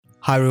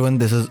Hi everyone,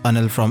 this is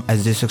Anil from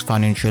SD6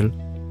 Financial.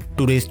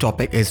 Today's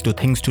topic is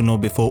things to know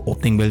before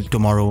opening bell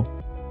tomorrow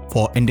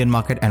for Indian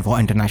market and for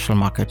international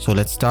market. So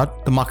let's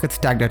start. The market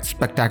stacked at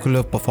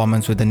spectacular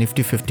performance with the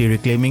Nifty 50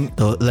 reclaiming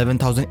the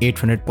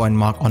 11,800 point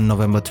mark on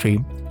November 3.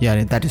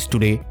 Yeah, that is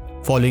today,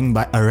 following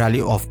by a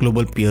rally of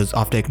global peers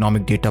after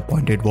economic data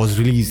pointed was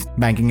released.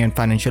 Banking and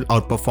financial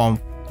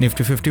outperformed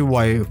Nifty 50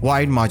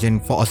 wide margin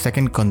for a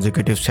second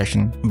consecutive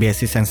session.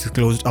 BSE Sensex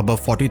closed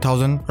above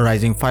 40,000,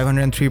 rising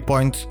 503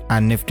 points,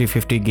 and Nifty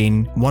 50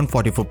 gained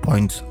 144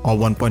 points or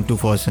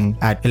 1.2%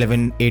 at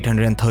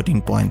 11,813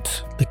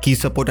 points. The key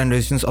support and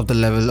resistance of the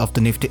level of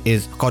the Nifty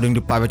is, according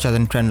to pivot chart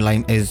and trend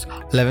line, is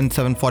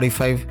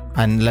 11,745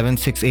 and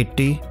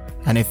 11,680.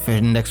 And if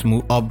index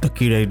move up, the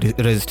key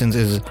resistance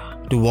is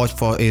to watch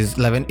for is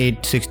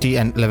 11,860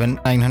 and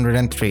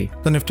 11,903.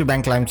 The Nifty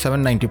Bank climbed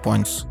 790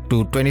 points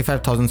to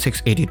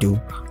 25,682,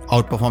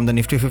 outperformed the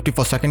Nifty 50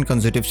 for second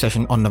consecutive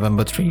session on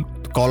November 3.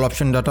 The call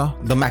option data,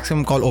 the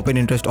maximum call open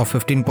interest of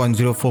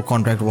 15.04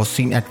 contract was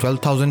seen at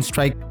 12,000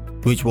 strike,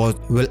 which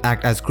will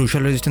act as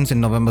crucial resistance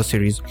in November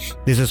series.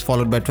 This is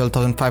followed by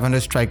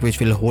 12,500 strike, which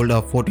will hold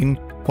a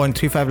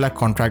 14.35 lakh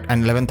contract,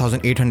 and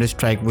 11,800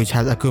 strike, which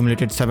has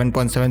accumulated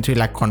 7.73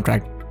 lakh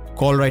contract.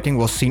 Call writing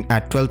was seen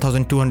at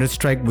 12,200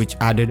 strike, which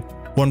added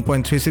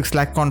 1.36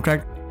 lakh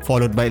contract,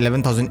 followed by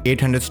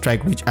 11,800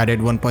 strike, which added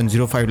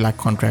 1.05 lakh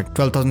contract,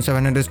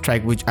 12,700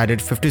 strike, which added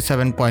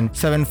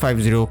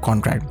 57.750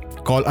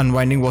 contract. Call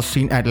unwinding was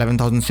seen at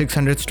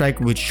 11,600 strike,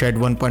 which shed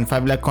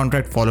 1.5 lakh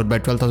contract, followed by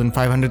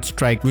 12,500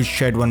 strike, which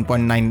shed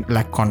 1.9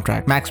 lakh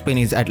contract. Max pain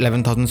is at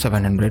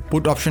 11,700.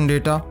 Put option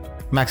data,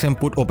 maximum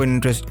put open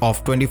interest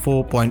of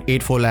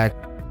 24.84 lakh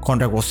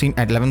contract was seen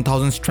at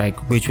 11,000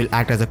 strike, which will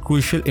act as a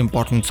crucial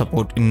important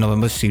support in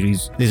November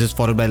series. This is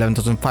followed by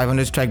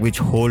 11,500 strike, which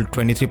hold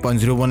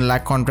 23.01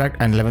 lakh contract,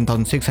 and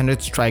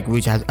 11,600 strike,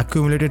 which has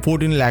accumulated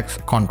 14 lakhs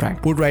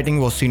contract. Put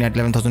writing was seen at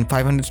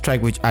 11,500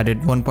 strike, which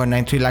added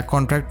 1.93 lakh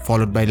contract,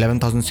 followed by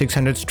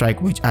 11,600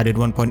 strike, which added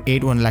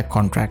 1.81 lakh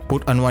contract.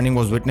 Put unwinding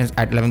was witnessed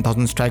at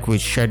 11,000 strike, which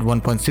shed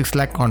 1.6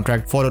 lakh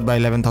contract, followed by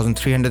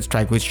 11,300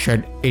 strike, which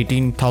shed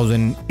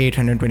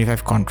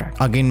 18,825 contract.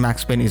 Again,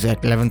 max pain is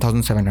at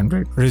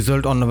 11,700.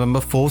 Result on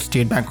November 4,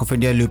 State Bank of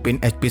India, Lupin,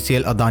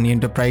 HPCL, Adani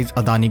Enterprise,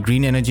 Adani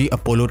Green Energy,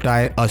 Apollo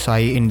Tyre,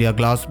 Asahi India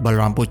Glass,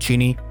 Balrampur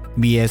Chini,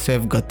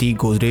 BASF, Gati,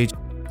 Godrej,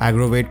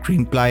 Agrovet,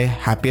 Greenply,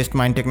 Happiest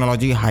Mind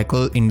Technology,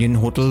 Heikel, Indian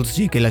Hotels,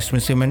 JK Lakshmi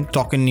Cement,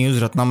 Stock in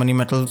News, Ratnamani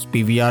Metals,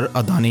 PVR,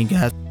 Adani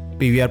Gas.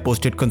 PVR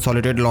posted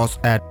consolidated loss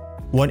at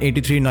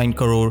 183.9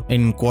 crore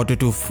in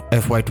Q2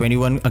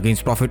 FY21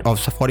 against profit of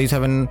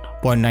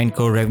 47.9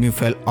 crore. Revenue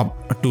fell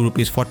up to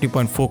rupees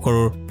 40.4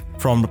 crore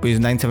from rupees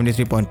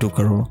 973.2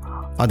 crore.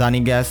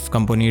 Adani Gas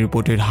Company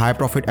reported high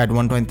profit at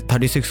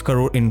 136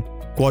 crore in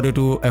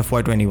Q2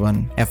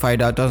 FY21. FI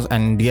data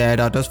and DII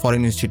data,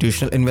 foreign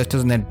institutional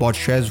investors net bought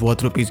shares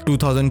worth rupees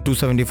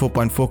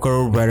 2,274.4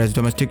 crore, whereas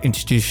domestic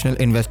institutional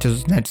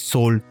investors net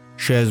sold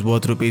shares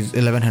worth rupees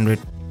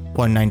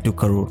 1,100.92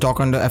 crore. Stock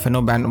under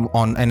FNO ban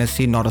on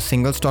NSE, not a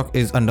single stock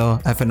is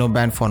under FNO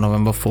ban for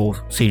November 4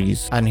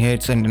 series. And here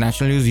it's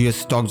international news. US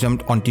stock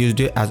jumped on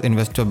Tuesday as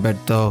investor bet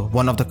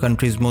one of the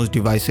country's most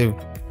divisive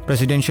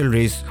presidential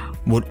race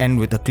would end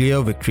with a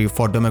clear victory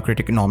for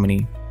Democratic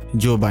nominee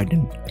Joe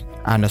Biden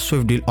and a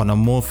swift deal on a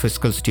more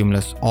fiscal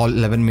stimulus. All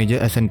 11 major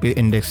S&P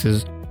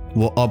indexes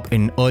were up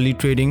in early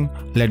trading,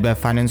 led by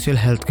financial,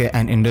 healthcare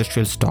and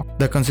industrial stock.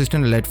 The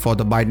consistent lead for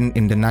the Biden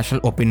in the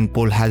national opinion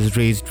poll has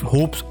raised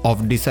hopes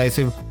of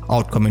decisive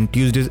outcome in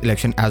Tuesday's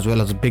election, as well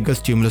as a bigger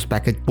stimulus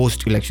package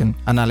post-election.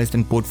 Analysts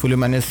and portfolio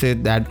managers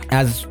said that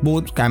as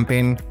both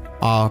campaigns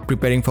are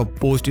preparing for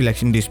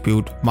post-election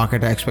dispute,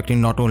 markets are expecting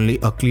not only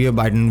a clear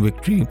Biden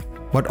victory,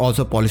 but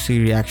also policy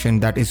reaction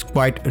that is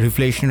quite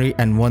reflationary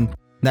and one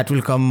that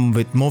will come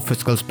with more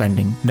fiscal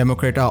spending.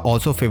 Democrats are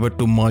also favored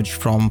to merge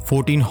from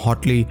 14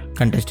 hotly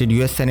contested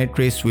US Senate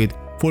race with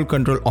full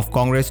control of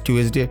Congress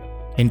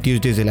in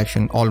Tuesday's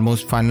election.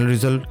 Almost final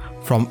result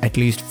from at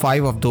least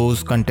 5 of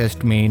those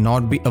contests may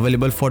not be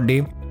available for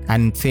day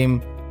and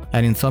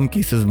in some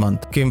cases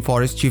month. Kim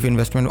Forrest, Chief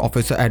Investment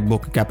Officer at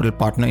Bokeh Capital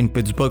Partner in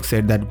Pittsburgh,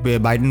 said that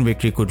Biden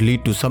victory could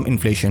lead to some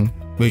inflation,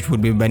 which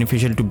would be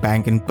beneficial to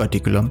bank in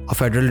particular. A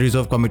Federal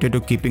Reserve committed to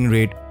keeping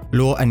rate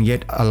low and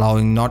yet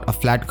allowing not a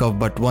flat curve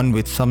but one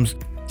with some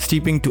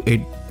steeping to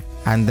it,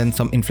 and then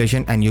some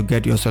inflation, and you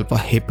get yourself a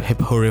hip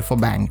hooray for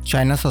bank.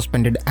 China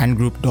suspended Ant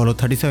Group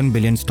 $37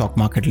 billion stock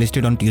market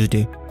listed on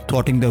Tuesday,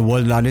 thwarting the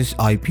world's largest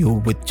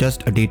IPO with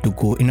just a day to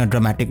go in a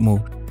dramatic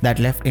move that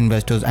left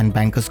investors and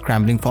bankers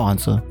scrambling for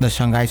answer. The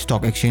Shanghai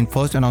Stock Exchange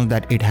first announced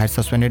that it had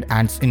suspended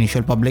Ant's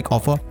initial public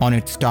offer on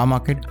its star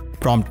market,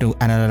 prompt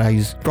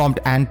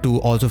Ant to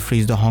also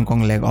freeze the Hong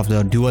Kong leg of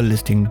the dual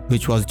listing,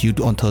 which was due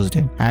on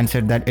Thursday. Ant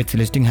said that its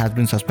listing has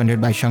been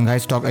suspended by Shanghai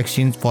Stock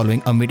Exchange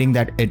following a meeting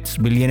that its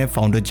billionaire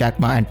founder Jack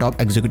Ma and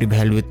top executive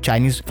held with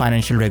Chinese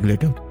financial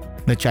regulator.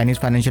 The Chinese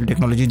financial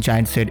technology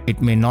giant said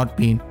it may not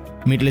be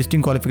meet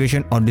listing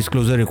qualification or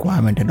disclosure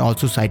requirement, and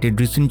also cited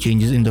recent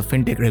changes in the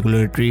fintech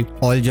regulatory.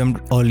 Oil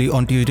jumped early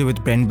on Tuesday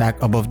with Brent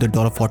back above the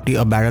 $40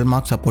 a barrel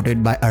mark,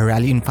 supported by a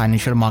rally in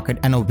financial market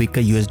and a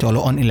weaker US dollar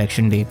on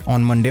election day.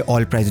 On Monday,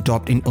 oil price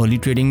dropped in early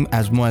trading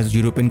as more as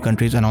European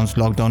countries announced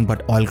lockdown,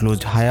 but oil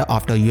closed higher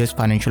after US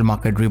financial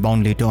market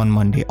rebound later on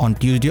Monday. On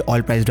Tuesday,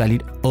 oil price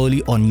rallied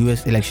early on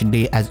US election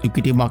day as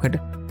equity market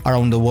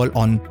around the world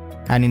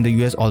and in the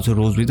US also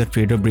rose, with the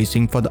trader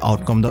bracing for the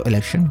outcome of the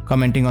election.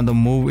 Commenting on the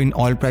move in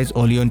oil price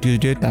early on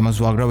Tuesday, Thomas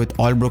Wagra with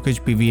oil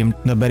brokerage PVM,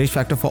 the bearish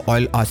factor for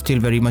oil are still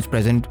very much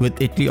present,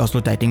 with Italy also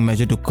tightening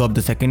measure to curb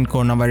the second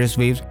coronavirus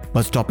waves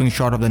but stopping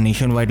short of the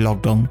nationwide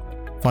lockdown.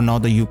 For now,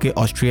 the UK,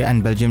 Austria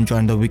and Belgium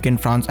joined the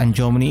weekend France and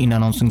Germany in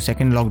announcing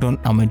second lockdown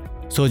amid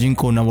surging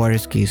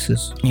coronavirus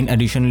cases. In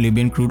addition,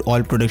 Libyan crude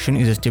oil production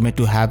is estimated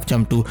to have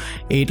jumped to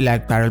 8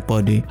 lakh barrels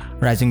per day,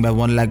 rising by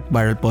 1 lakh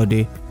barrels per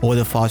day over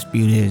the past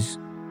few days,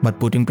 but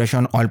putting pressure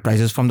on oil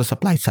prices from the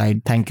supply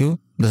side. Thank you.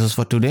 This is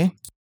for today.